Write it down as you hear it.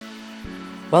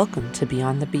Welcome to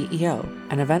Beyond the BEO,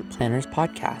 an event planners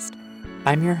podcast.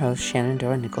 I'm your host,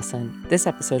 Shenandoah Nicholson. This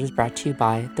episode is brought to you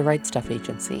by The Right Stuff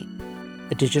Agency,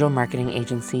 a digital marketing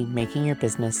agency making your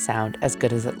business sound as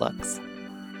good as it looks.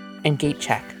 And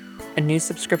GateCheck, a new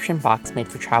subscription box made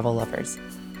for travel lovers.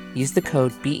 Use the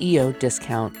code BEO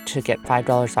discount to get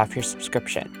 $5 off your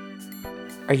subscription.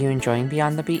 Are you enjoying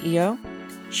Beyond the BEO?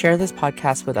 Share this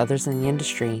podcast with others in the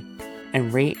industry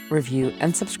and rate, review,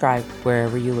 and subscribe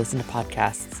wherever you listen to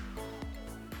podcasts.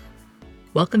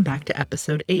 Welcome back to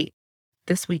episode 8.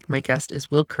 This week, my guest is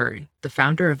Will Curran, the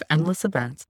founder of Endless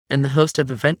Events and the host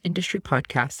of event industry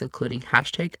podcasts, including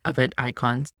Hashtag Event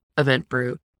Icons, Event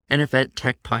Brew, and Event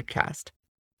Tech Podcast.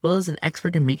 Will is an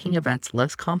expert in making events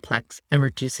less complex and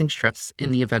reducing stress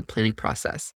in the event planning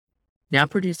process. Now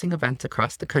producing events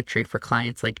across the country for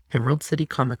clients like Emerald City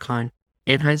Comic Con,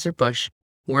 Anheuser-Busch,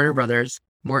 Warner Brothers,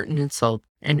 Morton & Salt,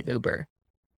 and Uber.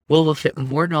 Will fit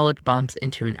more knowledge bombs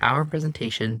into an hour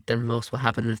presentation than most will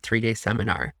have in a 3-day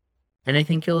seminar. And I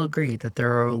think you'll agree that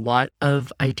there are a lot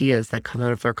of ideas that come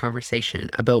out of our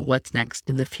conversation about what's next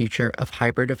in the future of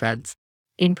hybrid events,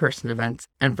 in-person events,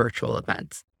 and virtual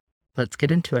events. Let's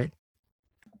get into it.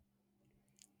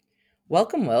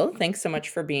 Welcome, Will. Thanks so much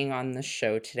for being on the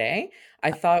show today.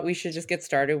 I thought we should just get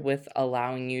started with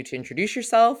allowing you to introduce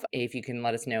yourself. If you can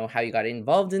let us know how you got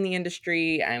involved in the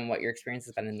industry and what your experience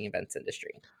has been in the events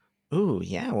industry. Ooh,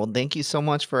 yeah. Well, thank you so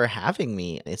much for having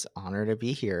me. It's an honor to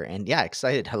be here. And yeah,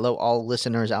 excited. Hello, all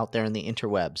listeners out there in the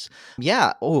interwebs.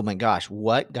 Yeah. Oh my gosh.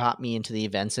 What got me into the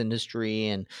events industry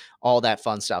and all that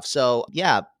fun stuff? So,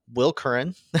 yeah, Will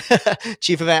Curran,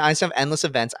 chief event. I have Endless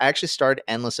Events. I actually started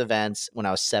Endless Events when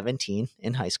I was 17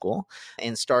 in high school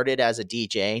and started as a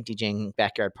DJ, DJing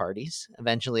backyard parties.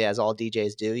 Eventually, as all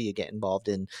DJs do, you get involved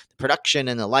in the production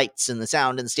and the lights and the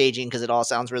sound and staging because it all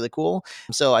sounds really cool.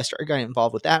 So I started getting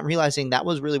involved with that and realizing that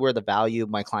was really where the value of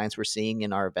my clients were seeing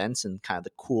in our events and kind of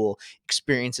the cool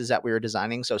experiences that we were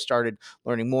designing. So started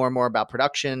learning more and more about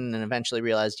production and eventually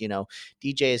realized,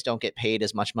 DJs don't get paid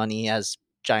as much money as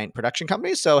giant production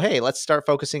companies. So, hey, let's start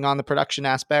focusing on the production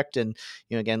aspect and,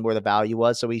 again, where the value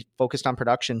was. So we focused on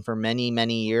production for many,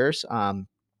 many years.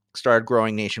 Started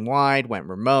growing nationwide, went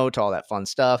remote, all that fun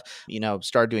stuff,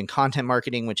 started doing content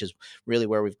marketing, which is really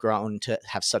where we've grown to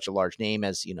have such a large name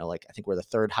as, like I think we're the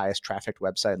third highest trafficked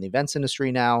website in the events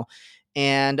industry now.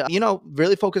 And,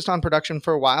 really focused on production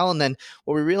for a while. And then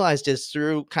what we realized is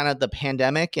through kind of the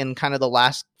pandemic and kind of the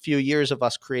last few years of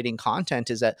us creating content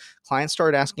is that clients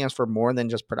started asking us for more than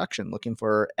just production, looking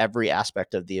for every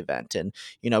aspect of the event and,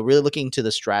 really looking to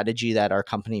the strategy that our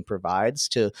company provides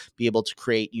to be able to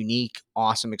create unique,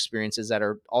 awesome experiences that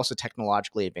are also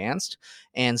technologically advanced.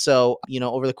 And so,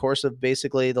 over the course of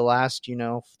basically the last,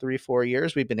 3-4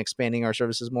 years, we've been expanding our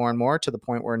services more and more to the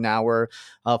point where now we're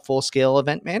a full scale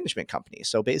event management company.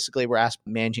 So basically, we're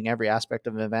managing every aspect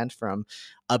of an event from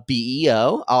a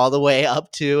BEO all the way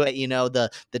up to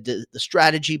the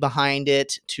strategy behind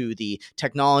it, to the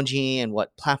technology and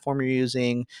what platform you're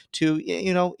using, to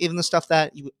even the stuff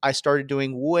that I started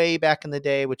doing way back in the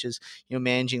day, which is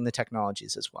managing the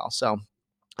technologies as well. So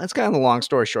that's kind of the long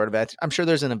story short of it. I'm sure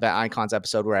there's an Event Icons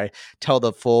episode where I tell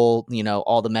the full,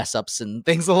 all the mess ups and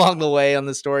things along the way on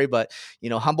the story, but,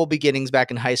 humble beginnings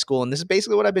back in high school. And this is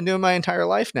basically what I've been doing my entire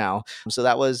life now. So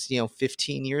that was,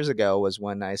 15 years ago was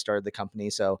when I started the company.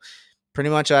 So pretty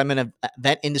much I'm an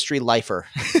event industry lifer.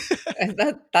 And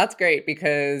that's great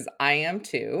because I am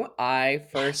too. I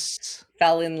first Yes.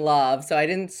 fell in love. So I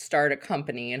didn't start a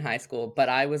company in high school, but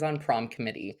I was on prom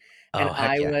committee and Oh, heck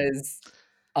I yeah. was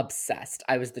obsessed.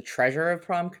 I was the treasurer of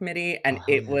prom committee Oh, and hell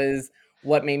it yeah. was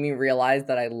what made me realize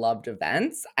that I loved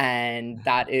events, and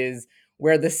that is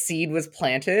where the seed was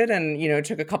planted. And it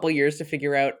took a couple years to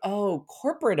figure out, oh,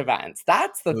 corporate events,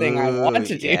 that's the thing I Ooh, want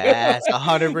to do. yes,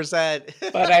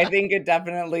 100%. But I think it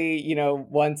definitely,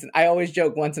 once I always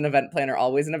joke, once an event planner,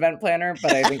 always an event planner,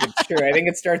 but I think it's true. I think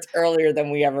it starts earlier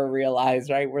than we ever realize,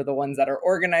 right? We're the ones that are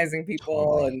organizing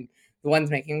people Totally. and the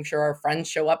ones making sure our friends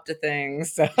show up to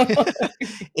things. So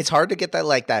It's hard to get that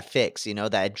like that fix, that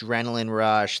adrenaline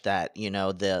rush, that,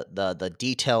 the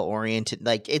detail oriented,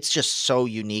 like it's just so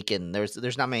unique and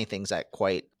there's not many things that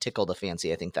quite tickle the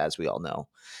fancy, I think that as we all know.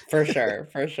 for sure,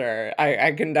 for sure.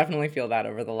 I can definitely feel that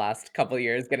over the last couple of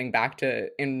years. Getting back to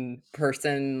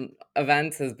in-person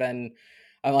events has been,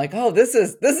 I'm like, oh, this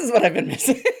is what I've been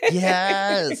missing.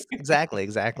 Yes, exactly,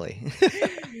 exactly.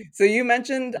 So you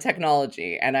mentioned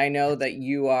technology, and I know that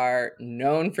you are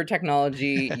known for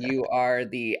technology. You are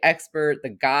the expert, the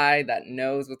guy that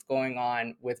knows what's going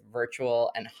on with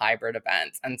virtual and hybrid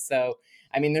events. And so,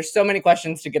 I mean, there's so many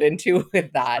questions to get into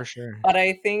with that. For sure. But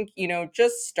I think,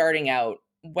 just starting out,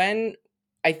 when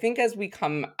I think as we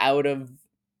come out of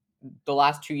the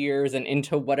last 2 years and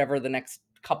into whatever the next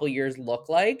couple years look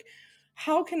like,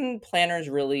 how can planners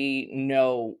really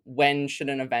know when should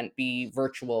an event be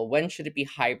virtual? When should it be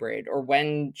hybrid? Or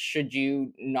when should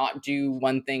you not do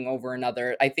one thing over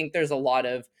another? I think there's a lot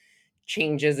of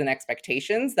changes in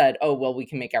expectations that, oh, well, we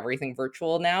can make everything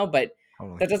virtual now, but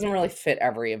Totally. that doesn't really fit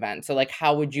every event. So, like,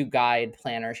 how would you guide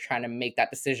planners trying to make that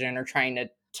decision or trying to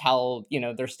tell,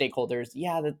 their stakeholders,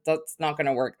 yeah, that's not going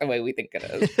to work the way we think it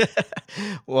is?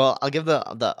 Well, I'll give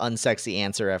the unsexy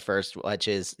answer at first, which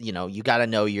is, you got to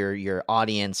know your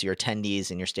audience, your attendees,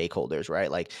 and your stakeholders, right?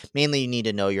 Like mainly, you need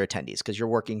to know your attendees because you're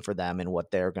working for them and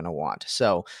what they're going to want.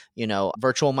 So,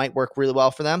 virtual might work really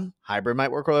well for them, hybrid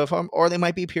might work really well for them, or they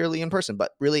might be purely in person.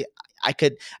 But really,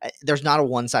 there's not a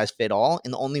one size fit all,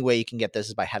 and the only way you can get this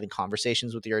is by having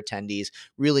conversations with your attendees,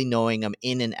 really knowing them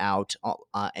in and out,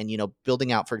 and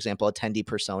building out, for example, attendee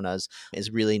personas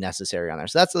is really necessary on there.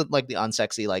 So that's like the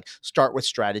unsexy, like start with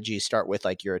strategy, start with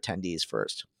like your attendees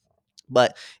first.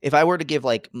 But if I were to give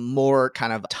like more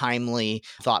kind of timely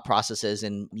thought processes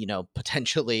and,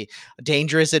 potentially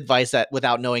dangerous advice that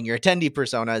without knowing your attendee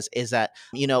personas is that,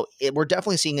 we're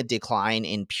definitely seeing a decline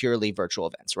in purely virtual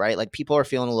events, right? Like people are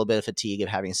feeling a little bit of fatigue of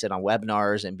having to sit on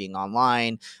webinars and being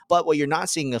online. But what you're not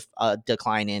seeing a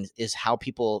decline in is how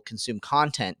people consume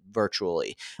content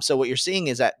virtually. So what you're seeing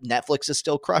is that Netflix is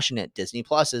still crushing it. Disney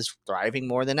Plus is thriving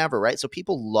more than ever, right? So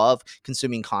people love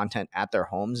consuming content at their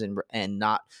homes and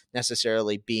not necessarily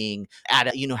being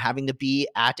having to be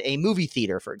at a movie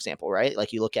theater, for example, right?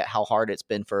 Like you look at how hard it's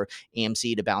been for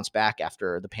AMC to bounce back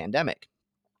after the pandemic.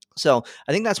 So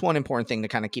I think that's one important thing to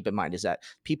kind of keep in mind is that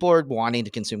people are wanting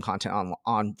to consume content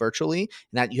on virtually,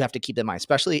 and that you have to keep in mind,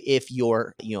 especially if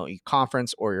your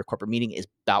conference or your corporate meeting is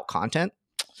about content.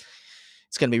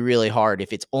 It's going to be really hard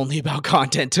if it's only about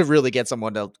content to really get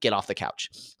someone to get off the couch.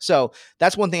 So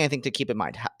that's one thing I think to keep in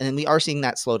mind. And we are seeing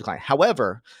that slow decline.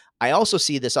 However, I also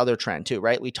see this other trend too,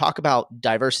 right? We talk about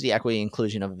diversity, equity,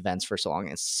 inclusion of events for so long.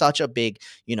 It's such a big,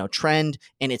 trend,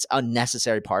 and it's a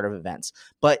necessary part of events.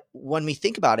 But when we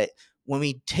think about it, when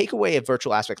we take away a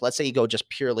virtual aspect, let's say you go just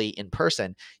purely in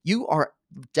person, you are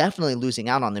definitely losing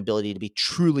out on the ability to be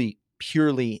truly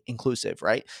purely inclusive,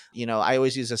 right? I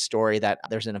always use a story that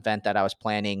there's an event that I was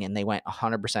planning and they went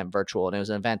 100% virtual. And it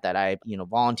was an event that I,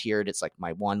 volunteered. It's like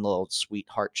my one little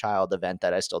sweetheart child event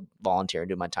that I still volunteer and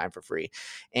do my time for free.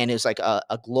 And it was like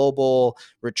a global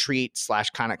retreat slash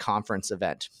kind of conference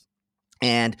event.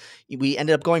 And we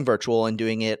ended up going virtual and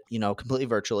doing it, completely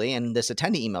virtually. And this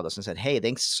attendee emailed us and said, "Hey,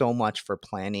 thanks so much for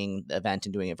planning the event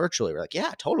and doing it virtually." We're like,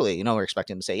 "Yeah, totally." We're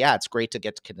expecting them to say, "Yeah, it's great to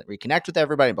get to reconnect with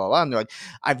everybody, blah, blah." And they're like,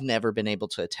 "I've never been able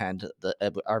to attend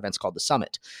our event's called the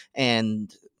Summit."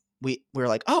 And we were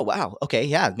like, "Oh, wow. Okay.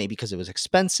 Yeah. Maybe because it was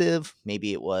expensive.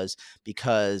 Maybe it was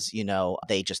because,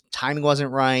 they just timing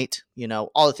wasn't right,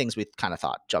 all the things we kind of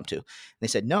thought jumped to." And they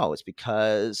said, "No, it's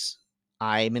because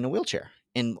I'm in a wheelchair."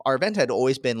 And our event had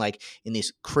always been like in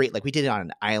these like we did it on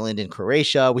an island in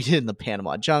Croatia, we did it in the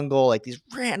Panama jungle, like these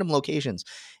random locations.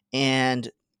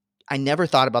 And I never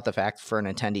thought about the fact for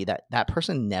an attendee that that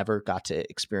person never got to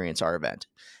experience our event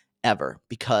ever,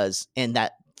 because and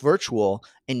that virtual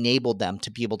enabled them to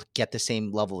be able to get the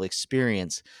same level of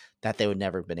experience that they would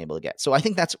never have been able to get. So I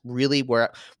think that's really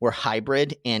where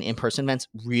hybrid and in-person events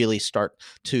really start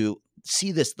to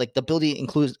see this, like the ability to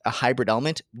include a hybrid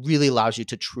element really allows you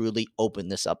to truly open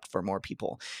this up for more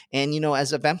people. And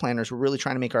as event planners, we're really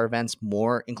trying to make our events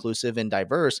more inclusive and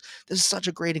diverse. This is such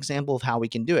a great example of how we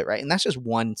can do it, right? And that's just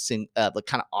one like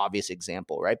kind of obvious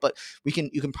example, right? But you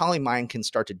can probably mind can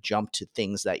start to jump to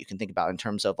things that you can think about in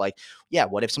terms of like, yeah,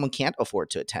 what if someone can't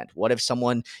afford to attend? What if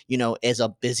someone, is a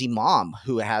busy mom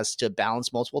who has to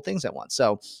balance multiple things at once?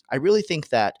 So I really think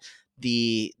that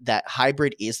that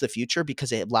hybrid is the future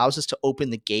because it allows us to open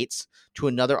the gates to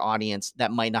another audience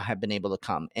that might not have been able to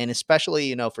come. And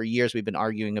especially, for years we've been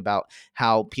arguing about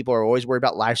how people are always worried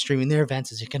about live streaming their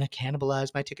events. Is it going to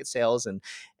cannibalize my ticket sales? And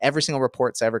every single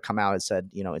report that's ever come out has said,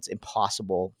 it's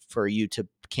impossible for you to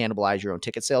cannibalize your own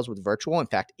ticket sales with virtual. In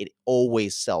fact, it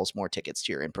always sells more tickets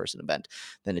to your in-person event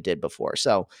than it did before.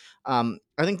 So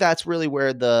I think that's really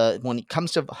where when it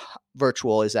comes to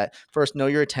virtual is that first know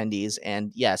your attendees.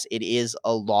 And yes, it is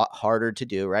a lot harder to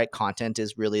do, right? Content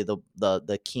is really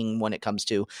the king when it comes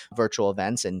to virtual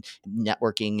events, and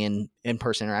networking and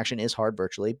in-person interaction is hard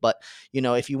virtually. But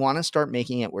if you want to start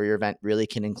making it where your event really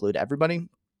can include everybody,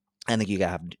 I think you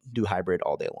gotta do hybrid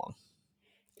all day long.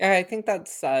 Yeah, I think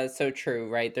that's so true,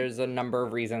 right? There's a number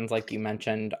of reasons, like you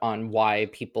mentioned, on why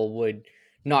people would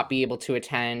not be able to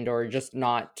attend or just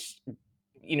not,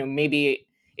 maybe.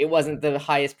 it wasn't the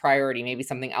highest priority. Maybe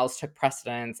something else took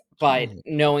precedence, but Totally.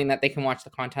 knowing that they can watch the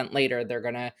content later, they're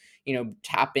going to,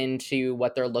 tap into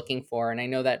what they're looking for. And I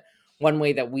know that one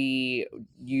way that we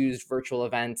used virtual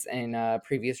events in a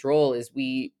previous role is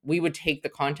we would take the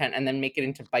content and then make it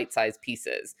into bite-sized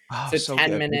pieces. Oh, So so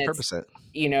 10 good. minutes, Repurpose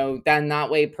it. then that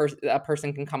way a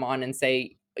person can come on and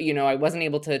say, I wasn't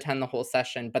able to attend the whole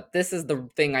session, but this is the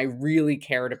thing I really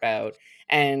cared about.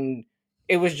 And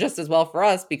it was just as well for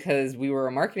us because we were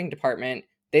a marketing department.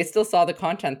 They still saw the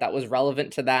content that was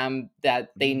relevant to them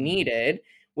that they Mm, needed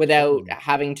without totally.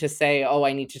 having to say, "Oh,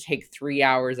 I need to take 3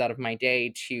 hours out of my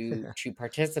day to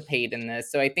participate in this."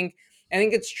 So I think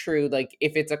it's true, like,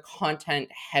 if it's a content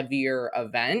heavier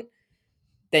event,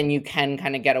 then you can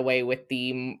kinda get away with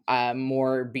the,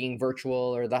 more being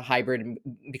virtual, or the hybrid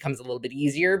becomes a little bit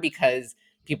easier because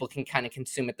people can kinda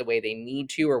consume it the way they need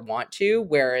to or want to,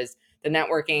 whereas the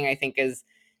networking, I think, is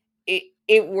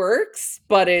it works,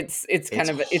 but it's It's kind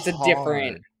of it's a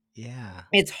different. hard. Yeah.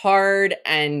 It's hard,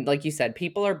 and like you said,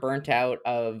 people are burnt out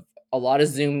of a lot of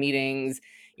Zoom meetings.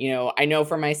 I know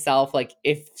for myself, like,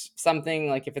 if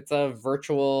it's a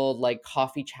virtual, like,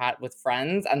 coffee chat with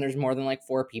friends and there's more than, like,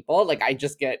 4 people, like, I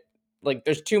just get like,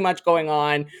 there's too much going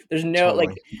on. There's no like,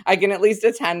 Totally. I can at least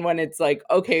attend when it's like,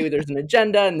 okay, there's an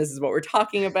agenda and this is what we're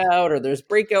talking about, or there's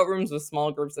breakout rooms with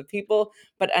small groups of people,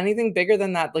 but anything bigger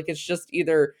than that, like, it's just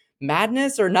either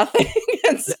madness or nothing,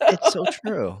 and so It's so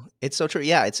true. It's so true.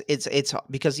 Yeah, it's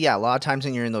because, yeah, a lot of times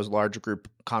when you're in those large group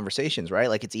conversations, right?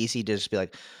 Like, it's easy to just be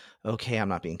like, "Okay, I'm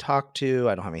not being talked to.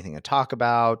 I don't have anything to talk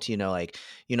about," like,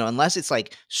 unless it's,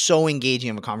 like, so engaging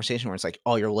of a conversation where it's like,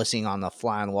 oh, you're listening on the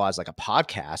fly on the wall as, like, a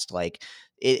podcast, like,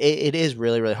 it is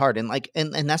really, really hard, and, like,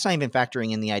 and that's not even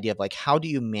factoring in the idea of, like, how do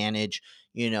you manage,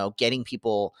 getting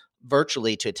people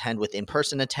virtually to attend with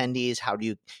in-person attendees? How do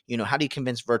you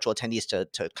convince virtual attendees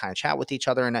to kinda chat with each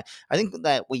other? And I think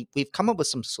that we've come up with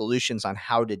some solutions on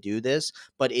how to do this,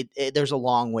 but there's a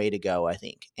long way to go, I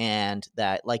think. And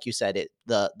that, like you said,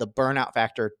 the burnout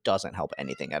factor doesn't help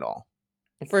anything at all.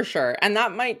 For sure. And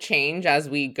that might change as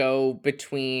we go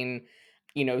between,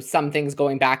 some things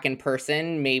going back in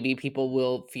person. Maybe people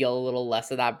will feel a little less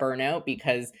of that burnout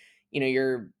because,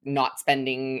 you're not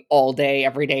spending all day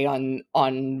every day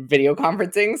on video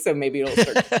conferencing. So maybe it'll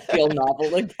start to feel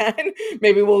novel again.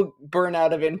 Maybe we'll burn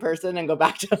out of in person and go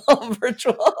back to all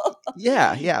virtual.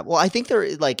 Yeah, yeah. Well, I think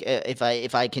like, if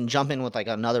I can jump in with, like,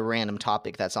 another random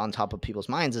topic that's on top of people's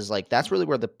minds, is like that's really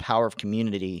where the power of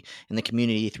community and the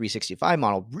community 365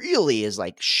 model really is,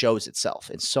 like, shows itself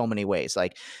in so many ways.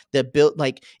 Like,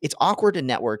 it's awkward to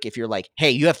network if you're like,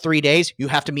 "Hey, you have 3 days, you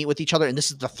have to meet with each other, and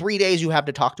this is the 3 days you have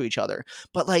to talk to each other."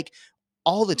 But, like,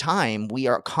 all the time we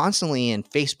are constantly in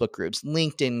Facebook groups,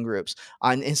 LinkedIn groups,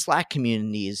 on in Slack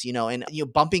communities, and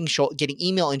bumping getting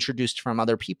email introduced from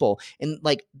other people. And,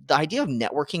 like, the idea of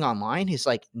networking online is,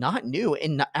 like, not new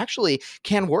and actually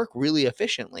can work really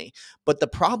efficiently. But the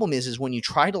problem is when you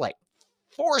try to, like,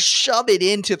 force shove it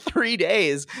into 3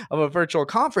 days of a virtual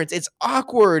conference, it's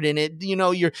awkward, and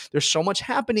there's so much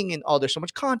happening, and, oh, there's so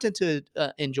much content to,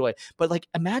 enjoy. But, like,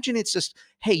 imagine it's just,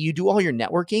 hey, you do all your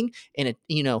networking and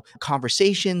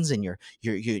conversations and your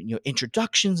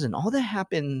introductions, and all that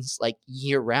happens, like,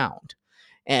 year round,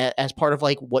 as part of,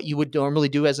 like, what you would normally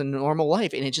do as a normal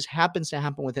life, and it just happens to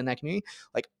happen within that community.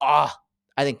 Like, I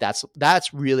think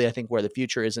that's really, I think, where the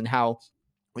future is, and how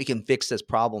we can fix this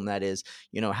problem. That is,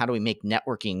 how do we make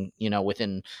networking,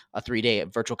 within a 3-day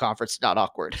virtual conference not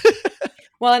awkward?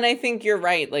 Well, and I think you're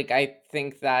right. Like, I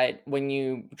think that when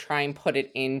you try and put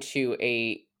it into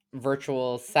a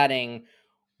virtual setting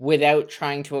without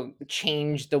trying to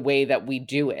change the way that we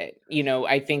do it,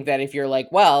 I think that if you're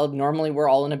like, well, normally we're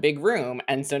all in a big room,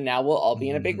 and so now we'll all be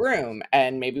in a big Mhm. room,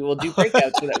 and maybe we'll do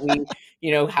breakouts so that we,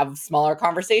 have smaller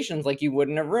conversations like you would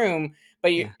in a room.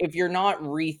 But Yeah. if you're not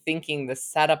rethinking the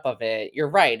setup of it, you're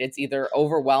right. It's either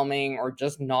overwhelming or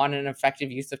just not an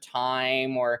effective use of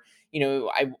time, or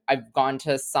I've gone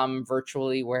to some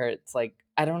virtually where it's like,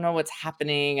 I don't know what's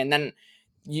happening. And then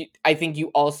I think you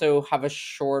also have a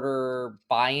shorter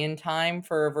buy-in time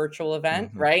for a virtual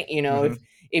event, Mhm. right? Mhm.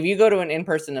 If you go to an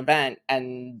in-person event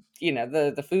and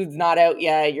the food's not out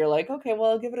yet, you're like, okay, well,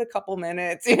 I'll give it a couple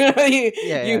minutes. You Yeah,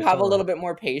 yeah, you have a totally. little bit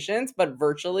more patience, but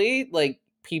virtually, like,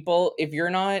 people, if you're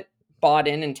not bought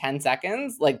in 10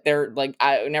 seconds, like, they're like,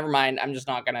 never mind, I'm just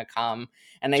not gonna come.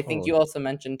 And I think you Totally. also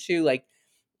mentioned too, like,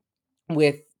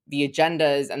 with the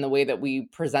agendas and the way that we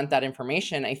present that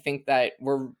information, I think that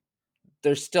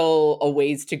there's still a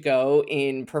ways to go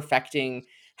in perfecting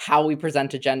how we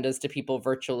present agendas to people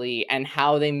virtually and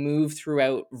how they move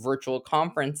throughout virtual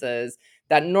conferences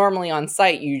that normally on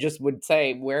site you just would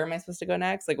say, where am I supposed to go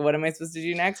next? Like, what am I supposed to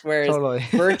do next? Whereas Totally.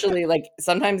 virtually, like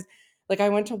sometimes, like I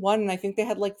went to one and I think they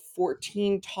had like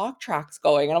 14 talk tracks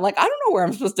going, and I'm like, I don't know where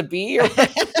I'm supposed to be or what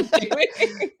I'm supposed to be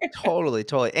doing. Totally,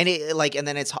 totally. And it like, and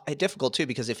then it's difficult too,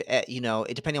 because if, it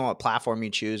depending on what platform you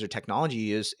choose or technology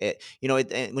you use,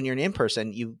 when you're in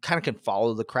person, you kind of can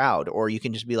follow the crowd, or you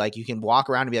can just be like, you can walk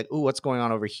around and be like, oh, what's going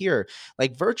on over here?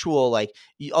 Like virtual, like,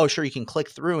 oh, sure, you can click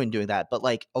through and doing that. But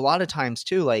like a lot of times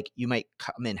too, like you might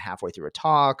come in halfway through a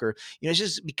talk, or, it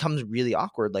just becomes really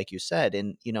awkward, like you said.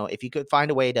 And, if you could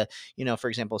find a way to, for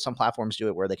example, some platforms do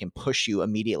it where they can push you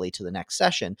immediately to the next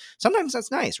session. Sometimes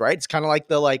that's nice, right? It's kind of like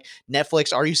the like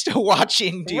Netflix, are you still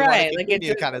watching? Do you want to Right, like it's continue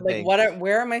just kind of like, thing?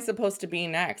 where am I supposed to be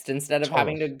next, instead of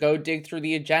having Totally. to go dig through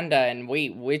the agenda and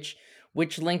wait, which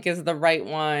link is the right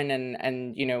one,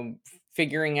 and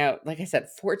figuring out, like I said,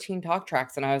 14 talk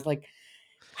tracks, and I was like,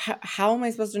 how am I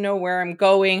supposed to know where I'm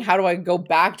going? How do I go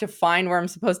back to find where I'm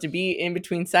supposed to be in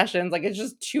between sessions? Like, it's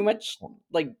just too much.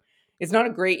 Like, it's not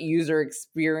a great user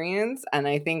experience, and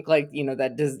I think, like,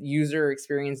 that user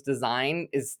experience design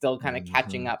is still kind of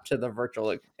catching Mhm. up to the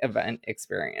virtual event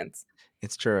experience.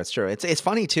 It's true. It's true. It's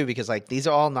funny too, because like these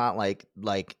are all not like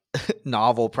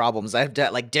novel problems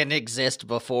that like didn't exist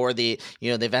before the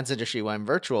events industry went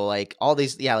virtual. Like all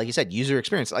these, yeah, like you said, user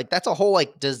experience. Like that's a whole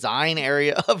like design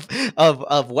area of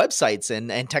websites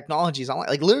and technologies online.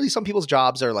 Like literally, some people's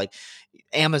jobs are like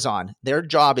Amazon, their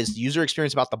job is user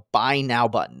experience about the buy now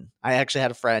button. I actually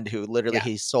had a friend who literally Yeah.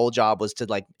 his sole job was to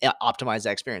like optimize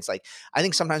that experience. Like I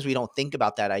think sometimes we don't think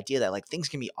about that idea that like things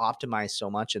can be optimized so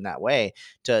much in that way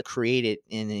to create it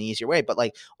in an easier way. But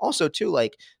like also too,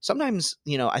 like sometimes,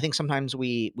 I think sometimes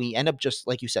we end up just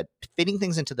like you said, fitting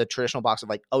things into the traditional box of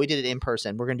like, oh, we did it in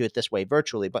person, we're gonna do it this way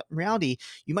virtually. But in reality,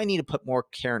 you might need to put more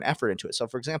care and effort into it. So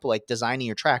for example, like designing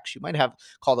your tracks, you might have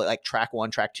called it like track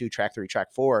one, track two, track three,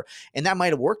 track four, and that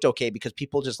might have worked okay because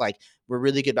people just like were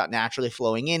really good about naturally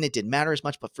flowing in. It didn't matter as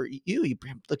much. But for you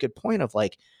bring up the good point of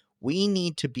like, we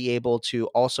need to be able to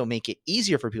also make it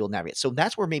easier for people to navigate. So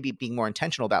that's where maybe being more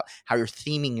intentional about how you're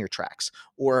theming your tracks,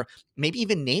 or maybe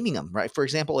even naming them, right? For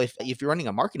example, if you're running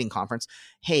a marketing conference,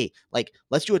 hey, like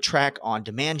let's do a track on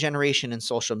demand generation and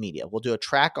social media. We'll do a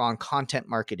track on content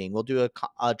marketing. We'll do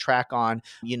a track on,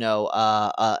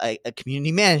 a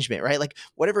community management, right? Like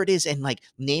whatever it is, and like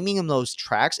naming them those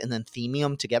tracks and then theming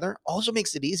them together also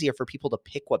makes it easier for people to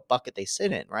pick what bucket they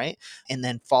sit in, right? And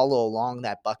then follow along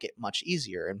that bucket much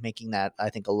easier, and making that, I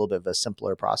think, a little bit of a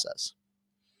simpler process.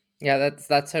 Yeah,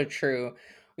 that's so true.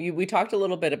 We talked a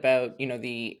little bit about,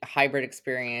 the hybrid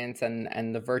experience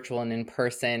and the virtual and in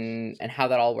person and how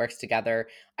that all works together.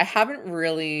 I haven't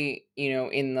really,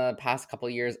 in the past couple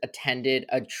of years attended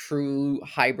a true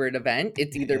hybrid event.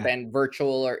 It's either Yeah. been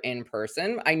virtual or in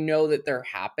person. I know that they're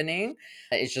happening.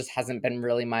 It just hasn't been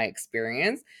really my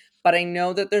experience. But I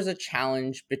know that there's a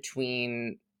challenge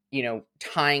between,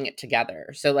 tying it together.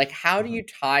 So like, how do Mhm. you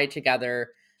tie together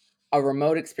a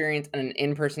remote experience and an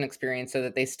in-person experience so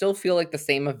that they still feel like the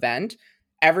same event?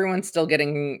 Everyone's still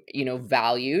getting,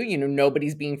 value,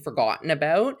 nobody's being forgotten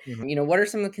about. Mhm. What are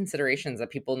some of the considerations that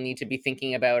people need to be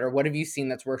thinking about, or what have you seen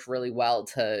that's worked really well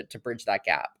to bridge that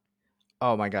gap?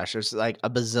 Oh my gosh, there's like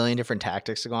a bazillion different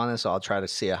tactics to go on this, so I'll try to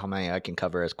see how many I can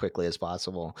cover as quickly as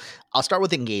possible. I'll start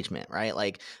with engagement, right?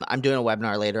 Like I'm doing a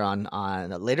webinar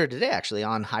on later today actually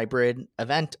on hybrid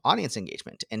event audience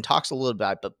engagement, and talks a little bit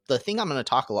about, but the thing I'm going to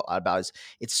talk a lot about is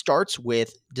it starts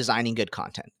with designing good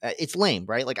content. It's lame,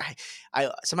 right? Like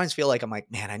I sometimes feel like I'm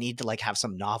like, man, I need to like have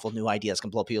some novel new ideas can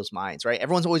blow people's minds, right?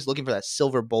 Everyone's always looking for that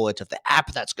silver bullet of the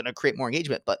app that's going to create more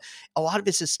engagement, but a lot of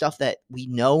this is stuff that we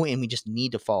know and we just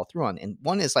need to follow through on. And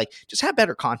one is like just have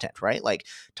better content, right? Like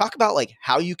talk about like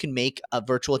how you can make a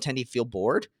virtual attendee feel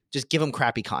bored. Just give them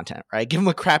crappy content, right? Give them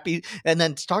a crappy, and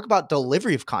then talk about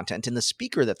delivery of content and the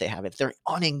speaker that they have. If they're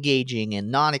unengaging and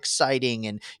non-exciting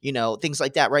and things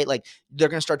like that, right? Like they're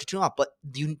going to start to tune off. But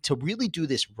to really do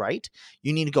this right,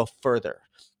 you need to go further.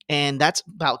 And that's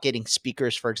about getting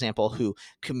speakers, for example, who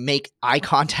can make eye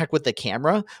contact with the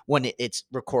camera when it's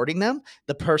recording them.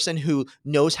 The person who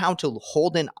knows how to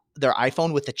hold in their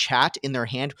iPhone with the chat in their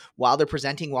hand while they're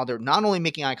presenting, while they're not only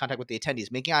making eye contact with the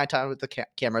attendees, making eye contact with the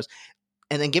cameras,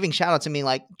 and then giving shout outs to me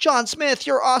like, John Smith,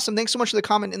 you're awesome. Thanks so much for the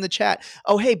comment in the chat.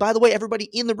 Oh, hey, by the way, everybody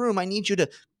in the room, I need you to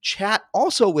chat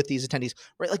also with these attendees,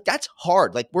 right? Like that's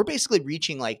hard. Like we're basically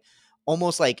reaching like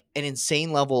almost like an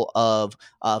insane level of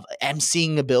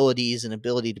emceeing abilities and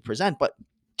ability to present, but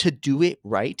to do it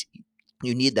right,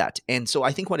 you need that. And so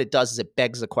I think what it does is it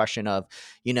begs the question of,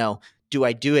 you know, do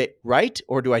I do it right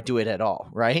or do I do it at all?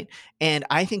 Right. And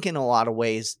I think in a lot of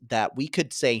ways that we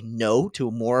could say no to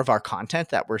more of our content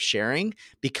that we're sharing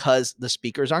because the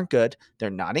speakers aren't good, they're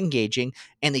not engaging,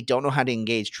 and they don't know how to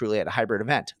engage truly at a hybrid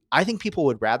event. I think people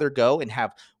would rather go and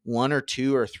have one or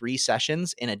two or three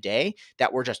sessions in a day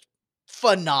that were just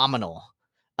phenomenal,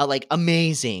 like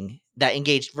amazing, that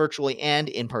engaged virtually and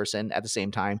in person at the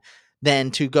same time,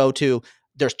 than to go to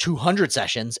there's 200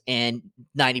 sessions and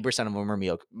 90% of them are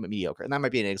mediocre. And that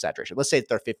might be an exaggeration. Let's say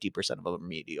they're 50% of them are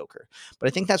mediocre. But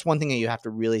I think that's one thing that you have to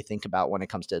really think about when it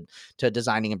comes to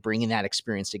designing and bringing that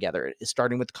experience together, is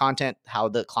starting with content, how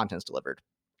the content's delivered.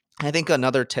 I think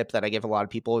another tip that I give a lot of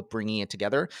people with bringing it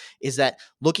together is that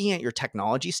looking at your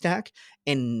technology stack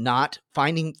and not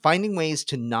finding ways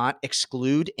to not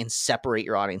exclude and separate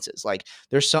your audiences. Like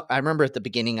I remember at the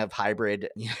beginning of hybrid,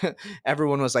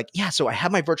 everyone was like, yeah, so I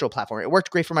have my virtual platform. It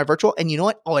worked great for my virtual. And you know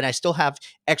what? Oh, and I still have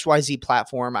XYZ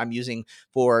platform I'm using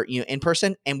for, in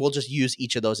person, and we'll just use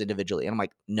each of those individually. And I'm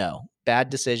like, no, bad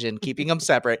decision, keeping them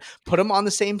separate, put them on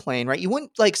the same plane, right? You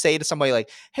wouldn't like say to somebody like,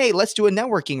 hey, let's do a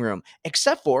networking room,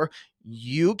 except for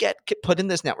you get put in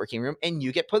this networking room and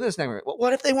you get put in this networking room. Well,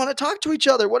 what if they want to talk to each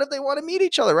other? What if they want to meet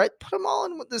each other, right? Put them all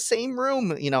in the same room.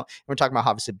 We're talking about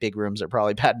obviously big rooms are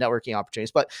probably bad networking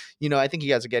opportunities, but I think you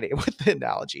guys are getting it with the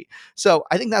analogy. So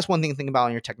I think that's one thing to think about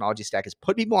on your technology stack, is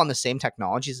put people on the same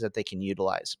technologies that they can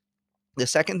utilize. The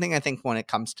second thing I think when it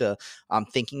comes to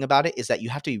thinking about it is that you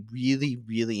have to be really,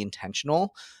 really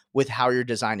intentional with how you're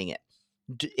designing it.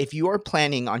 If you are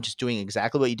planning on just doing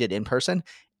exactly what you did in person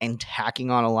and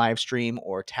tacking on a live stream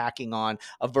or tacking on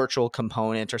a virtual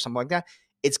component or something like that,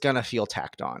 it's going to feel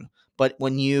tacked on. But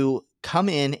when you come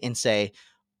in and say,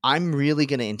 I'm really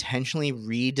going to intentionally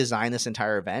redesign this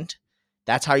entire event,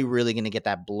 that's how you're really going to get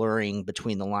that blurring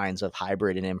between the lines of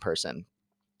hybrid and in person.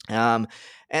 Um,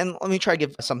 and let me try to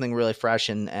give something really fresh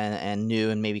and new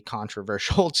and maybe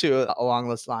controversial to along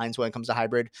those lines when it comes to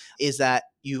hybrid, is that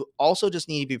you also just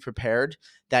need to be prepared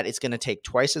that it's going to take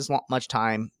twice as much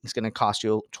time. It's going to cost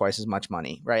you twice as much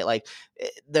money, right? Like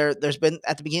there's been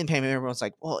at the beginning of the pandemic, everyone's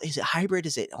like, well, is it hybrid?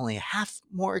 Is it only half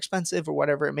more expensive or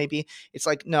whatever it may be? It's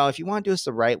like, no, if you want to do this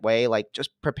the right way, like just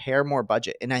prepare more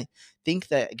budget. And I think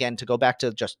that, again, to go back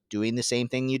to just doing the same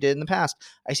thing you did in the past,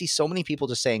 I see so many people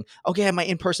just saying, okay, I have my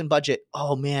in-person budget.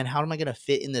 Oh man, how am I going to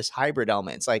fit in this hybrid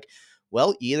element? It's like,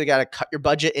 well, you either got to cut your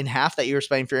budget in half that you were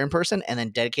spending for your in-person and then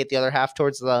dedicate the other half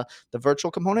towards the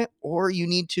virtual component, or you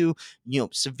need to,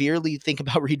 severely think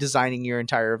about redesigning your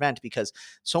entire event, because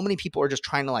so many people are just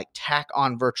trying to like tack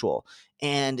on virtual.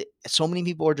 And so many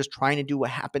people are just trying to do what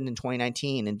happened in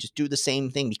 2019 and just do the same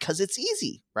thing because it's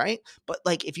easy, right? But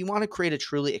like, if you want to create a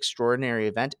truly extraordinary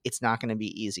event, it's not going to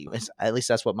be easy. At least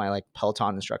that's what my like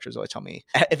Peloton instructors always tell me.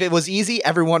 If it was easy,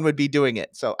 everyone would be doing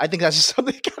it. So I think that's just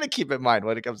something you got to keep in mind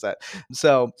when it comes to that.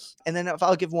 So, and then if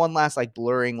I'll give one last like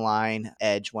blurring line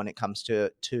edge when it comes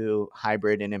to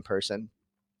hybrid and in person,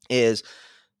 is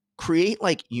create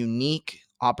like unique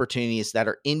opportunities that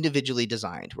are individually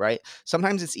designed, right?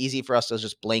 Sometimes it's easy for us to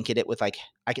just blanket it with like,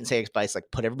 I can say advice like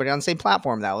put everybody on the same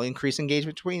platform. That will increase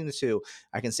engagement between the two.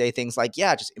 I can say things like,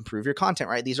 yeah, just improve your content,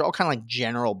 right? These are all kind of like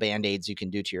general band-aids you can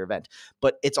do to your event.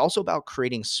 But it's also about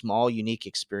creating small, unique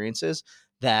experiences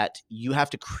that you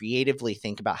have to creatively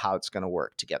think about how it's going to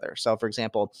work together. So for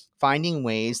example, finding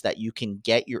ways that you can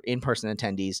get your in-person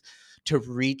attendees to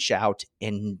reach out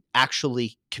and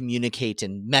actually communicate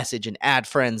and message and add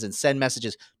friends and send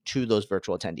messages to those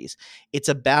virtual attendees. It's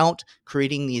about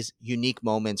creating these unique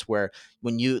moments where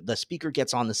when the speaker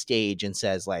gets on the stage and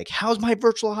says like, how's my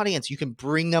virtual audience? You can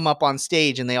bring them up on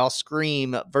stage and they all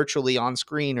scream virtually on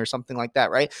screen or something like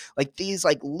that, right? Like these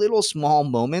like little small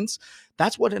moments,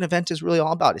 that's what an event is really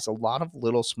all about. It's a lot of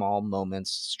little small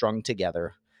moments strung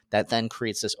together that then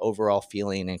creates this overall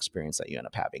feeling and experience that you end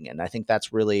up having. And I think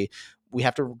that's really, we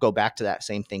have to go back to that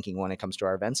same thinking when it comes to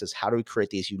our events, is how do we create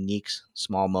these unique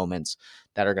small moments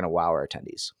that are going to wow our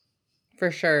attendees?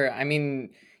 For sure. I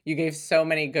mean, you gave so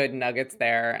many good nuggets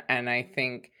there. And I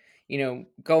think,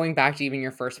 going back to even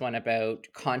your first one about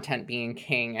content being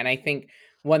king, and I think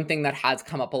one thing that has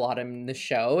come up a lot in the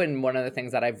show, and one of the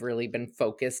things that I've really been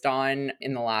focused on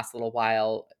in the last little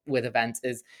while with events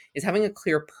is having a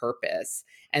clear purpose.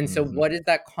 And so Mm-hmm. what is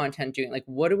that content doing? Like,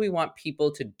 what do we want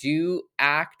people to do,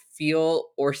 act, feel,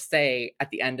 or say at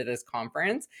the end of this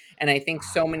conference? And I think Oh,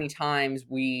 so yeah. many times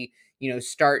we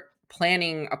start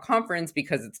planning a conference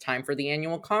because it's time for the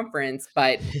annual conference,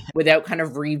 but without kind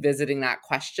of revisiting that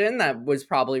question that was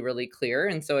probably really clear.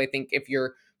 And so I think if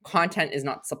your content is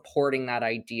not supporting that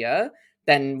idea,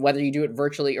 then whether you do it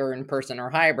virtually or in person or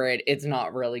hybrid, it's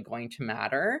not really going to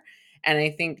matter. And I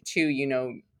think too,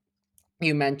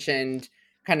 you mentioned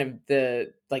kind of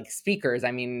the like speakers,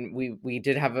 I mean, we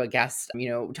did have a guest,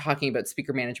 talking about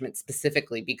speaker management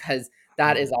specifically, because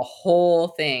that is Mhm. a whole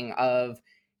thing of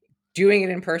doing it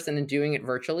in person and doing it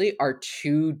virtually are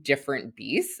two different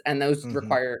beasts, and those Mhm.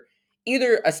 require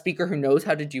either a speaker who knows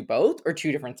how to do both or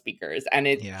two different speakers. And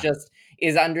it Yeah. just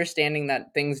is understanding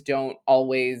that things don't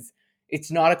always,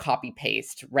 it's not a copy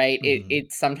paste, right? it Mhm.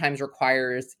 it sometimes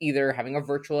requires either having a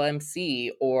virtual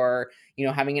MC, or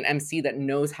having an MC that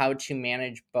knows how to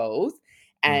manage both.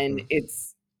 And Mhm.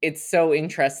 it's so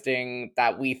interesting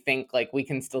that we think like we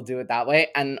can still do it that way.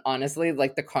 And honestly,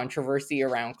 like, the controversy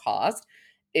around cost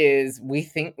is we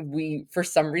think, we for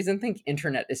some reason think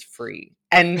internet is free.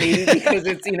 And maybe because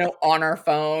it's, on our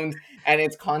phones and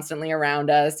it's constantly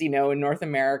around us, in North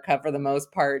America for the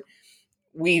most part,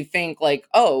 we think like,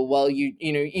 oh, well, you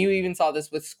even saw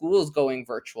this with schools going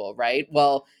virtual, right?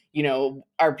 Well,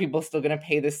 are people still going to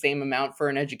pay the same amount for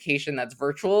an education that's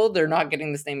virtual? They're not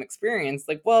getting the same experience.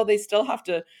 Like, well, they still have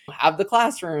to have the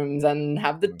classrooms and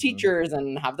have the Mhm. teachers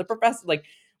and have the professors. Like,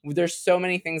 there's so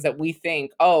many things that we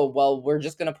think, oh, well, we're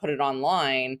just going to put it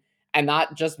online. And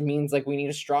that just means like we need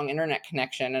a strong internet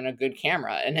connection and a good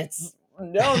camera. And it's,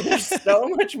 no, there's so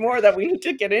much more that we need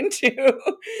to get into.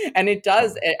 And it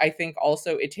does, Oh, I think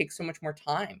also it takes so much more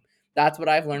time. That's what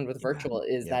I've learned with yeah. virtual,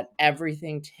 is Yep. that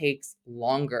everything takes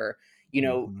longer.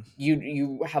 Mhm.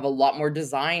 You have a lot more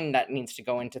design that needs to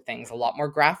go into things, a lot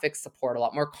more graphics support, a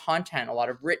lot more content, a lot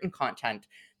of written content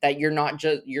that you're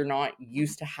not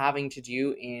used to having to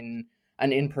do in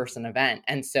an in-person event.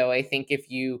 And so I think if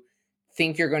you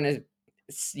think you're going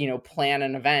to plan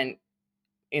an event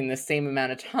in the same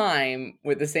amount of time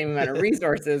with the same amount of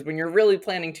resources, when you're really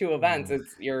planning two events, Mm.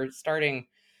 it's you're starting,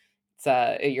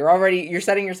 you're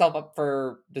setting yourself up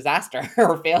for disaster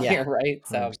or Yeah. failure, right?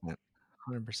 So, 100%.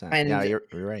 100%. Yeah, and you're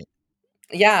right.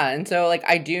 yeah, and so, like,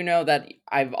 I do know that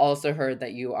I've also heard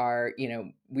that you are,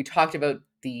 we talked about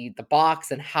the box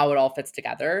and how it all fits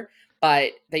together,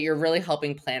 but that you're really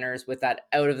helping planners with that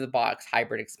out of the box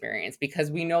hybrid experience, because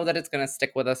we know that it's going to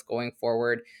stick with us going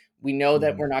forward. We know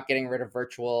that Mhm. we're not getting rid of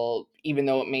virtual, even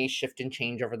though it may shift and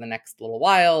change over the next little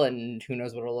while, and who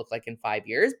knows what it'll look like in 5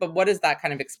 years. But what is that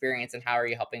kind of experience, and how are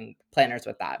you helping planners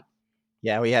with that?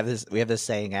 Yeah, we have this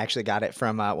saying. I actually got it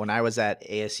from, when I was at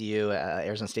ASU,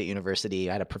 Arizona State University.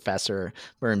 I had a professor,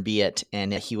 Vern Beat,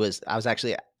 and I was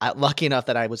actually lucky enough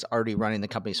that I was already running the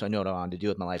company, so I know what I wanted to do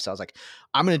with my life. So I was like,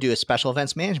 I'm going to do a special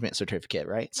events management certificate,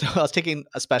 right? So I was taking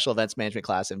a special events management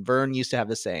class, and Vern used to have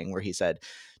this saying where he said,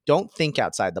 "Don't think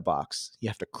outside the box. You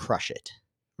have to crush it."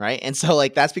 Right. And so,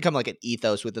 like, that's become like an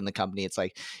ethos within the company. It's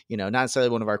like, not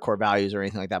necessarily one of our core values or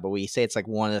anything like that, but we say it's like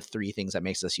one of the three things that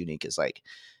makes us unique is like,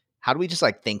 how do we just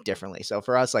like think differently? So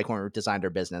for us, like when we designed our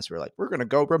business, we're like, we're going to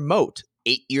go remote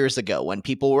 8 years ago when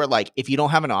people were like, if you don't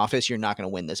have an office, you're not going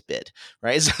to win this bid.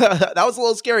 Right. So that was a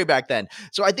little scary back then.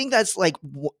 So I think that's like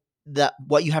that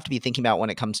what you have to be thinking about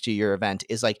when it comes to your event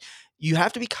is like, you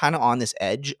have to be kind of on this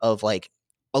edge of like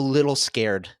a little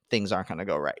scared things aren't going to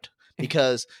go right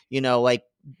because, like,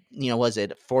 was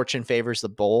it fortune favors the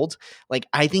bold? Like,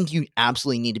 I think you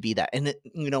absolutely need to be that. And,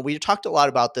 we talked a lot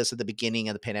about this at the beginning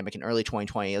of the pandemic in early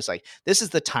 2020. It was like, this is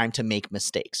the time to make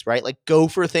mistakes, right? Like, go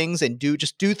for things and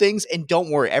just do things and don't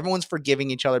worry. Everyone's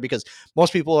forgiving each other because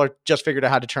most people are just figured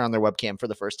out how to turn on their webcam for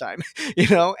the first time,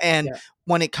 and Yeah.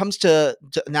 when it comes to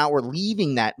now we're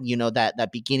leaving that, that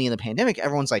beginning of the pandemic,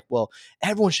 everyone's like, well,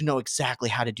 everyone should know exactly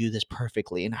how to do this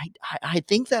perfectly. And I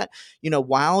think that,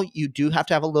 while you do have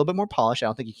to have a little bit more polish, I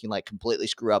don't think you can like completely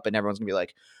screw up and everyone's gonna be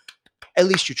like, at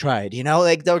least you tried,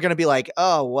 like they're gonna be like,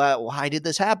 oh, what, why did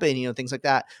this happen? Things like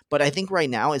that. But I think right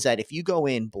now is that if you go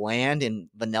in bland and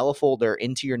vanilla folder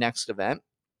into your next event,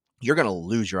 you're going to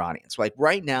lose your audience. Like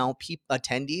right now,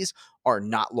 attendees are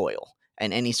not loyal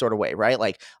in any sort of way, right?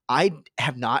 Like I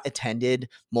have not attended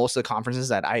most of the conferences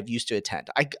that I've used to attend.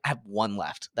 I have one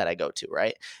left that I go to,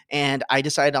 right? And I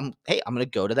decided hey, I'm going to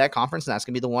go to that conference and that's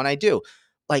going to be the one I do.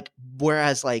 Like,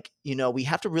 whereas like, we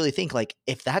have to really think like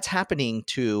if that's happening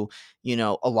to,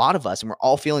 a lot of us and we're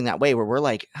all feeling that way where we're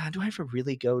like, do I have to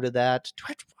really go to that?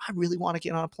 I really want to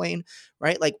get on a plane?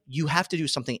 Right? Like you have to do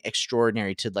something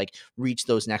extraordinary to like reach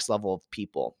those next level of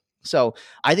people. So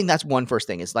I think that's one first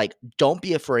thing is like, don't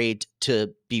be afraid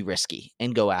to be risky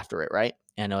and go after it. Right.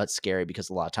 And I know it's scary because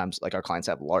a lot of times like our clients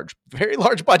have very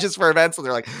large budgets for events. And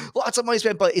they're like lots of money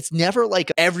spent, but it's never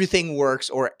like everything works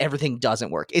or everything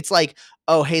doesn't work. It's like,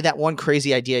 oh, hey, that one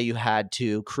crazy idea you had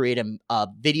to create a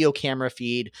video camera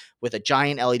feed with a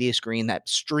giant LED screen that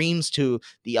streams to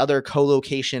the other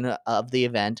co-location of the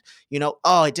event,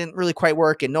 oh, it didn't really quite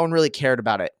work and no one really cared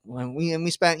about it. When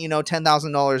we spent,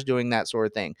 $10,000 doing that sort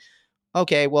of thing.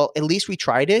 Okay, well, at least we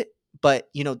tried it, but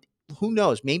who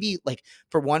knows, maybe like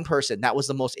for one person, that was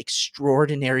the most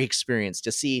extraordinary experience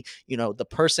to see, the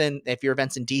person, if your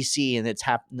event's in DC and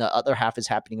the other half is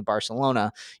happening in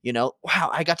Barcelona, wow,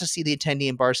 I got to see the attendee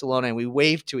in Barcelona and we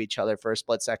waved to each other for a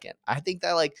split second. I think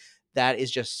that like, that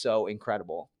is just so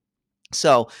incredible.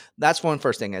 So that's one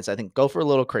first thing is I think go for a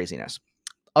little craziness.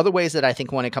 Other ways that I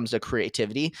think when it comes to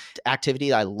creativity,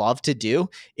 activity I love to do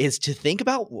is to think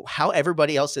about how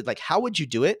everybody else did, like how would you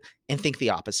do it and think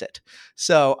the opposite.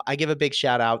 So I give a big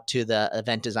shout out to the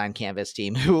event design canvas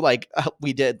team who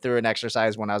we did through an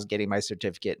exercise when I was getting my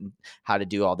certificate and how to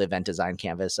do all the event design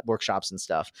canvas workshops and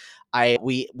stuff.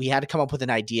 We had to come up with an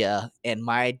idea and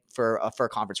for a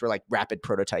conference, we're like rapid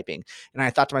prototyping. And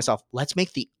I thought to myself, let's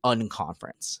make the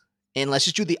unconference. And let's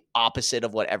just do the opposite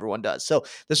of what everyone does. So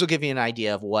this will give you an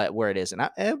idea of where it is. And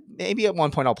maybe at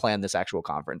one point I'll plan this actual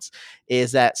conference.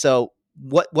 Is that so?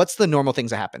 What's the normal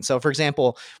things that happen? So, for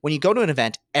example, when you go to an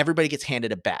event, everybody gets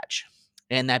handed a badge.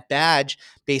 And that badge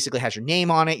basically has your name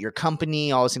on it, your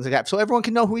company, all those things like that. So everyone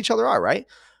can know who each other are, right?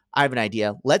 I have an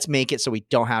idea. Let's make it so we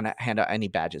don't have to hand out any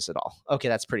badges at all. Okay,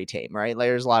 that's pretty tame, right? Like,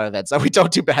 there's a lot of events that we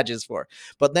don't do badges for.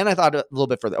 But then I thought a little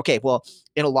bit further. Okay, well,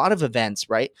 in a lot of events,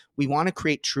 right, we want to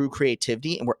create true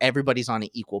creativity and where everybody's on an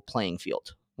equal playing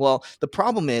field. Well, the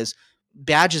problem is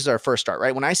badges are first start,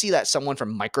 right? When I see that someone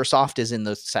from Microsoft is in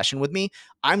the session with me,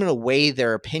 I'm going to weigh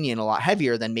their opinion a lot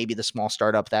heavier than maybe the small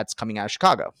startup that's coming out of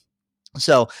Chicago.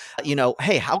 So,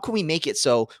 hey, how can we make it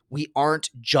so we aren't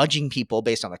judging people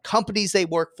based on the companies they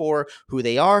work for, who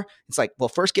they are? It's like, well,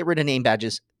 first get rid of name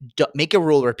badges, make a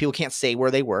rule where people can't say where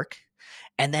they work.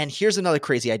 And then here's another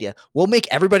crazy idea. We'll make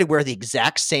everybody wear the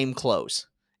exact same clothes.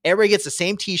 Everybody gets the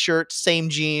same t-shirt, same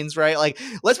jeans, right? Like,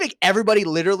 let's make everybody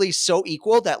literally so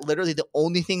equal that literally the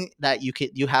only thing that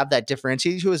you have that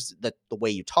differentiates you is the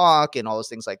way you talk and all those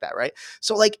things like that, right?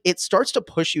 So like it starts to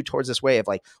push you towards this way of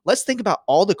like, let's think about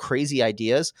all the crazy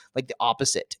ideas, like the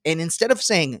opposite. And instead of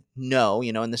saying no,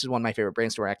 and this is one of my favorite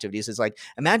brainstorm activities, is like,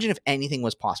 imagine if anything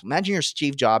was possible. Imagine you're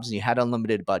Steve Jobs and you had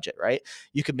unlimited budget, right?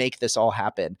 You could make this all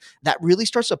happen. That really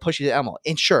starts to push you to Emil.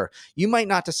 And sure, you might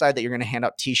not decide that you're going to hand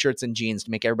out t-shirts and jeans to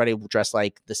make everybody dress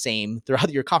like the same throughout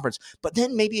your conference, but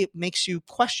then maybe it makes you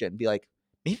question, be like,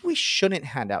 maybe we shouldn't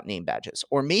hand out name badges,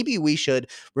 or maybe we should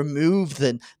remove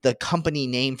the company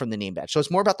name from the name badge. So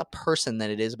it's more about the person than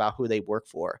it is about who they work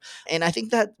for. And I think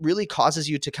that really causes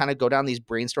you to kind of go down these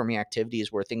brainstorming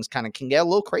activities where things kind of can get a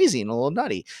little crazy and a little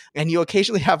nutty. And you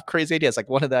occasionally have crazy ideas. Like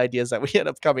one of the ideas that we ended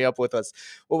up coming up with was,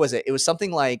 what was it? It was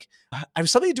something like, it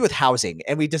was something to do with housing.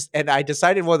 And I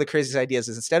decided one of the craziest ideas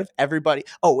is instead of everybody,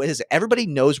 what is it? Everybody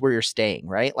knows where you're staying,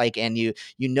 right? Like, and you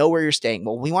know where you're staying.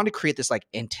 Well, we want to create this like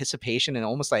anticipation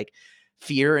and almost like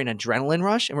fear and adrenaline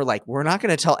rush. And we're like, we're not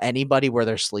going to tell anybody where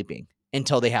they're sleeping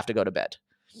until they have to go to bed.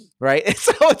 Right. And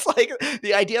so it's like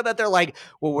the idea that they're like,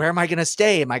 well, where am I going to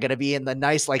stay? Am I going to be in the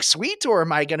nice like suite, or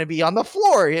am I going to be on the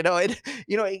floor?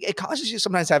 It causes you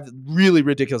sometimes to have really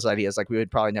ridiculous ideas. Like we would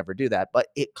probably never do that, but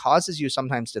it causes you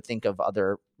sometimes to think of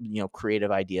other,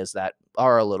 creative ideas that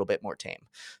are a little bit more tame.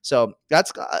 So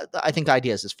that's, I think the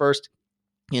ideas is first,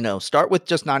 start with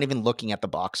just not even looking at the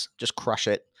box, just crush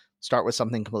it. Start with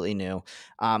something completely new.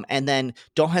 And then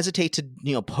don't hesitate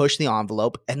to, push the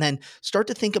envelope, and then start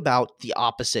to think about the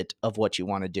opposite of what you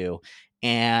want to do.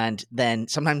 And then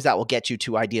sometimes that will get you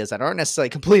to ideas that aren't necessarily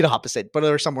complete opposite, but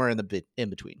are somewhere in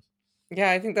between. Yeah,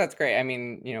 I think that's great. I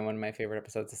mean, one of my favorite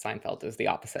episodes of Seinfeld is the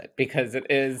opposite, because it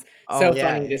is Oh so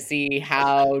yeah. funny to see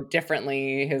how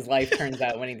differently his life turns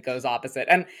out when he goes opposite.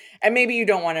 And maybe you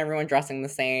don't want everyone dressing the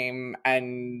same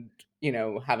and,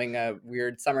 having a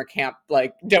weird summer camp,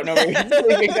 like don't know where you're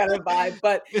sleeping kind of vibe.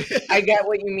 But I get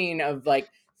what you mean of like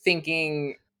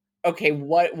thinking, okay,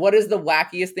 what is the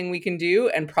wackiest thing we can do?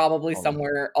 And probably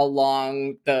somewhere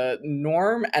along the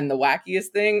norm and the wackiest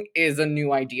thing is a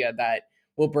new idea that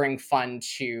will bring fun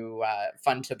to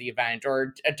the event,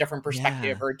 or a different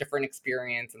perspective, or a different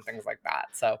experience, and things like that.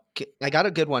 So I got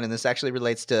a good one, and this actually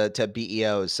relates to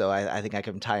BEOs. So I think I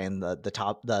can tie in the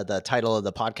title of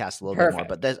the podcast a little bit more.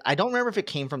 But I don't remember if it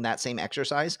came from that same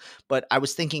exercise, but I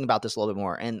was thinking about this a little bit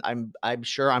more, and I'm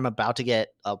sure I'm about to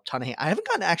get a ton of. I haven't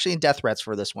gotten actually death threats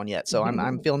for this one yet, so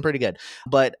I'm feeling pretty good.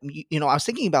 But I was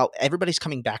thinking about everybody's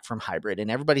coming back from hybrid,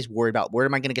 and everybody's worried about where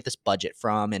am I going to get this budget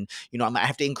from, and I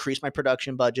have to increase my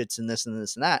production budgets and this and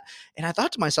this and that. And I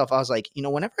thought to myself, I was like,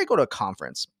 whenever I go to a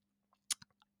conference,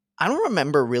 I don't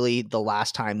remember really the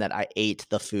last time that I ate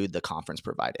the food the conference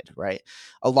provided, right?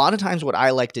 A lot of times what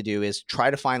I like to do is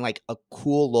try to find like a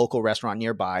cool local restaurant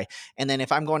nearby. And then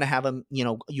if I'm going to have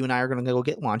you and I are going to go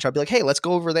get lunch, I'll be like, hey, let's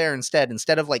go over there instead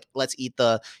of like, let's eat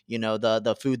the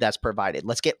food that's provided.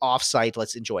 Let's get off site.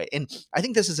 Let's enjoy it. And I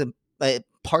think this is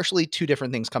partially two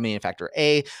different things coming in factor.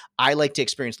 A, I like to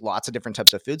experience lots of different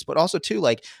types of foods, but also too,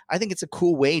 like, I think it's a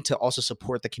cool way to also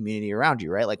support the community around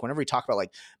you, right? Like whenever we talk about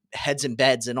like heads and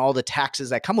beds and all the taxes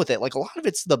that come with it, like a lot of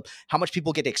it's the how much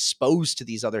people get exposed to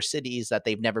these other cities that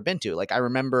they've never been to. Like I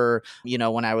remember,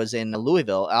 when I was in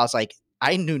Louisville, I was like,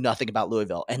 I knew nothing about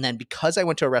Louisville. And then because I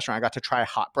went to a restaurant, I got to try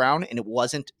hot brown, and it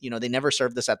wasn't, they never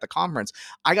served this at the conference.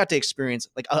 I got to experience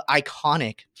like an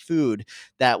iconic food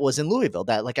that was in Louisville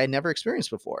that like I never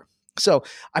experienced before. So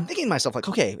I'm thinking to myself, like,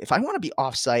 okay, if I want to be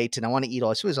offsite and I want to eat all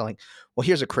this food, I'm like, well,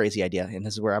 here's a crazy idea. And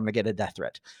this is where I'm going to get a death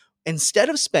threat. Instead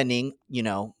of spending,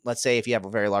 let's say if you have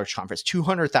a very large conference,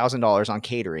 $200,000 on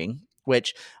catering,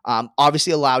 which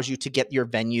obviously allows you to get your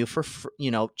venue for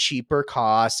cheaper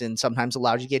costs, and sometimes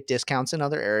allows you to get discounts in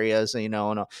other areas. And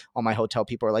all my hotel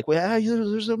people are like, well,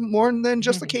 there's more than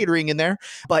just the catering in there.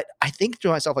 But I think to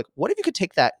myself, like, what if you could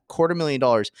take that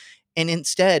 $250,000 and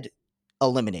instead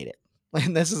eliminate it?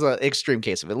 And this is an extreme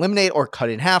case of eliminate or cut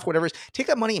in half, whatever it is. Take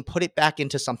that money and put it back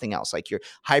into something else, like your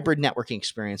hybrid networking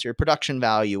experience, your production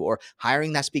value, or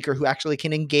hiring that speaker who actually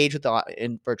can engage with the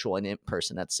in virtual and in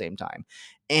person at the same time.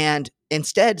 And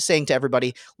instead saying to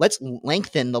everybody, let's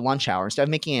lengthen the lunch hour. Instead of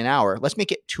making it an hour, let's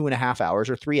make it 2.5 hours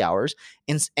or 3 hours,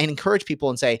 and encourage people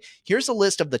and say, here's a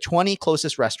list of the 20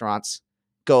 closest restaurants.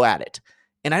 Go at it.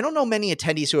 And I don't know many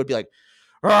attendees who would be like,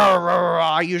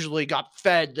 I usually got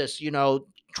fed this,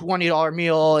 $20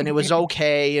 meal and it was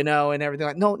okay, and everything.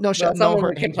 Like, no, well, someone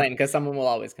would complain, because someone will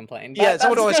always complain. Yeah,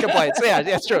 someone always complains. So yeah,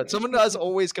 that's true. Someone does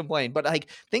always complain. But like,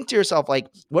 think to yourself, like,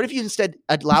 what if you instead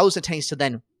allow those attendees to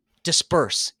then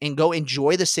disperse and go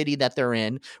enjoy the city that they're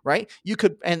in, right? You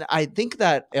could, and I think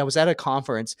that I was at a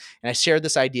conference and I shared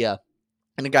this idea,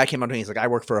 and the guy came up to me. He's like, I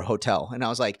work for a hotel. And I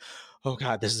was like, oh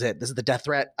God, this is it. This is the death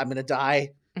threat. I'm going to die.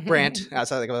 Brant, I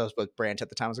was like, I was with Brant at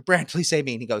the time. I was like, Brant, please save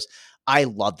me. And he goes, I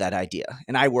love that idea.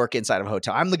 And I work inside of a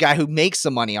hotel. I'm the guy who makes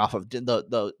some money off of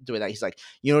the doing that. He's like,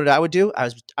 you know what I would do?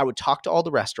 I would talk to all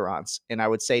the restaurants and I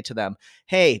would say to them,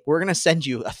 hey, we're going to send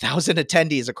you 1,000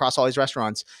 attendees across all these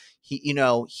restaurants. They're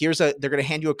going to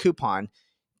hand you a coupon.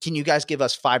 Can you guys give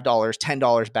us $5,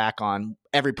 $10 back on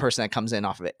every person that comes in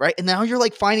off of it? Right. And now you're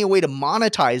like finding a way to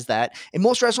monetize that. And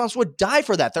most restaurants would die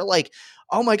for that. They're like,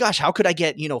 oh my gosh, how could I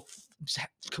get,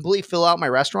 completely fill out my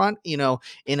restaurant, in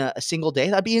a single day?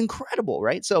 That'd be incredible.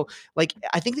 Right. So like,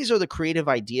 I think these are the creative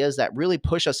ideas that really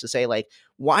push us to say, like,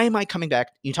 why am I coming back?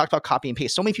 You talked about copy and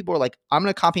paste. So many people are like, I'm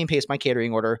going to copy and paste my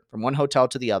catering order from one hotel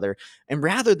to the other. And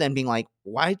rather than being like,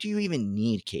 why do you even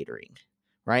need catering?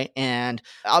 Right. And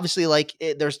obviously, like,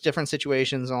 there's different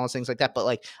situations and all those things like that. But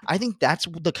like, I think that's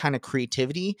the kind of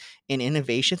creativity and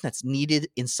innovation that's needed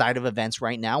inside of events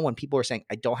right now, when people are saying,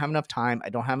 I don't have enough time, I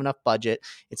don't have enough budget.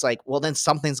 It's like, well, then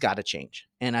something's got to change.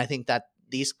 And I think that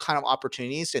these kind of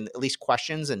opportunities and at least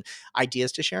questions and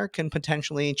ideas to share can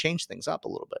potentially change things up a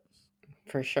little bit.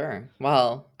 For sure.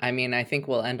 Well, I mean, I think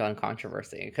we'll end on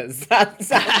controversy, because that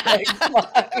sounds like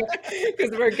fun, because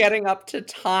we're getting up to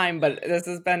time. But this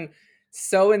has been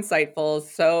so insightful,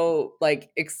 so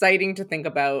like exciting to think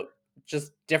about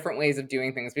just different ways of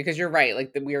doing things, because you're right.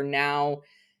 Like we're now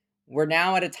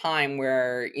at a time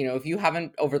where, if you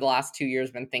haven't over the last 2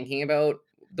 years been thinking about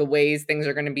the ways things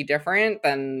are going to be different,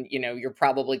 then, you're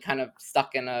probably kind of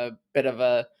stuck in a bit of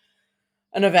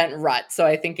an event rut. So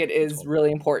I think it is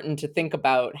really important to think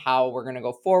about how we're going to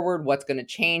go forward, what's going to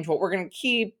change, what we're going to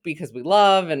keep because we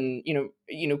love, and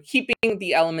keeping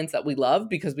the elements that we love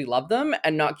because we love them,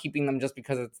 and not keeping them just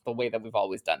because it's the way that we've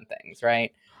always done things,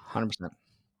 right? 100%.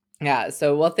 Yeah.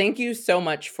 So, well, thank you so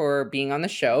much for being on the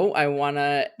show. I want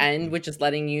to end with just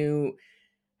having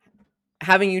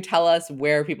you tell us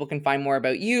where people can find more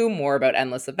about you, more about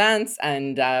Endless Events,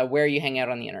 and where you hang out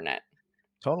on the internet.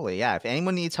 Totally. Yeah. If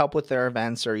anyone needs help with their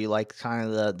events, or you like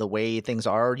kind of the way things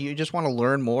are, or you just want to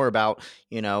learn more about,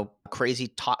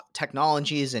 crazy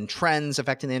technologies and trends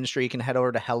affecting the industry, you can head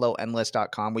over to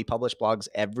helloendless.com. We publish blogs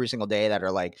every single day that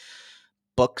are like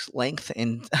book length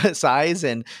in size,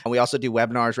 and we also do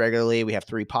webinars regularly. We have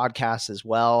 3 podcasts as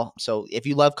well. So if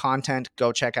you love content,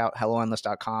 go check out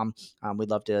helloendless.com. We'd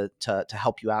love to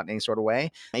help you out in any sort of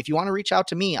way. If you want to reach out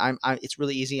to me, it's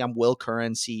really easy. I'm Will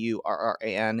Curran,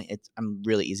 Curran. I'm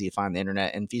really easy to find on the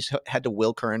internet. And if you head to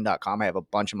willcurran.com, I have a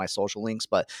bunch of my social links,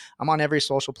 but I'm on every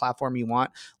social platform you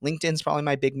want. LinkedIn's probably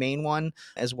my big main one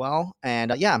as well.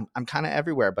 And I'm kind of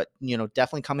everywhere, but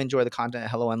definitely come enjoy the content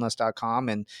at helloendless.com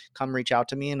and come reach out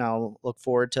to me, and I'll look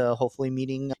forward to hopefully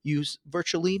meeting you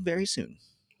virtually very soon.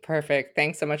 Perfect.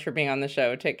 Thanks so much for being on the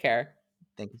show. Take care.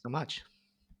 Thank you so much.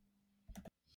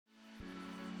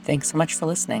 Thanks so much for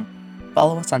listening.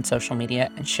 Follow us on social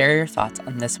media and share your thoughts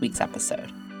on this week's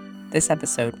episode. This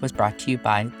episode was brought to you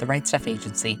by The Right Stuff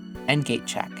Agency, and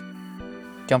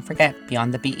GateCheck. Don't forget,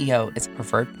 Beyond the BEO is a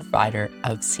preferred provider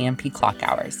of CMP clock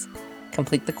hours.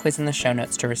 Complete the quiz in the show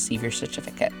notes to receive your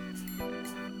certificate.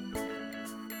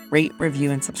 Rate,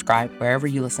 review, and subscribe wherever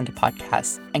you listen to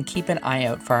podcasts, and keep an eye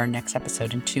out for our next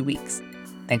episode in 2 weeks.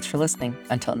 Thanks for listening.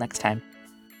 Until next time.